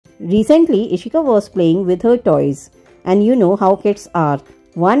Recently, Ishika was playing with her toys. And you know how kids are.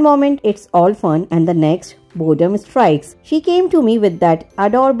 One moment it's all fun and the next boredom strikes. She came to me with that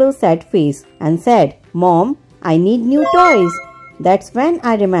adorable sad face and said, "Mom, I need new toys." That's when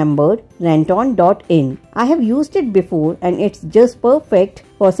I remembered RentOn.in. I have used it before and it's just perfect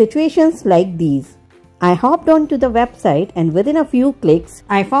for situations like these. I hopped onto the website and within a few clicks,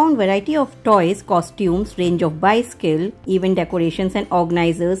 I found variety of toys, costumes, range of bicycle, even decorations and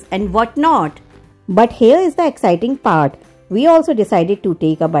organizers and whatnot. But here is the exciting part. We also decided to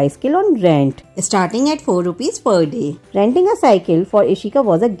take a bicycle on rent, starting at 4 rupees per day. Renting a cycle for Ishika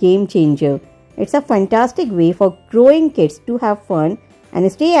was a game changer. It's a fantastic way for growing kids to have fun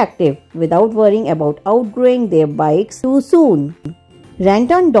and stay active without worrying about outgrowing their bikes too soon.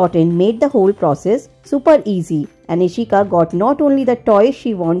 RentOn.in made the whole process super easy and Ishika got not only the toys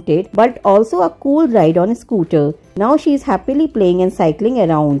she wanted but also a cool ride on a scooter. Now she is happily playing and cycling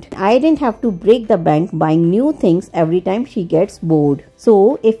around. I didn't have to break the bank buying new things every time she gets bored.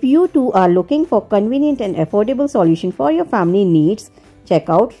 So if you too are looking for convenient and affordable solution for your family needs, check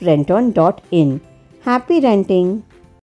out RentOn.in. Happy renting!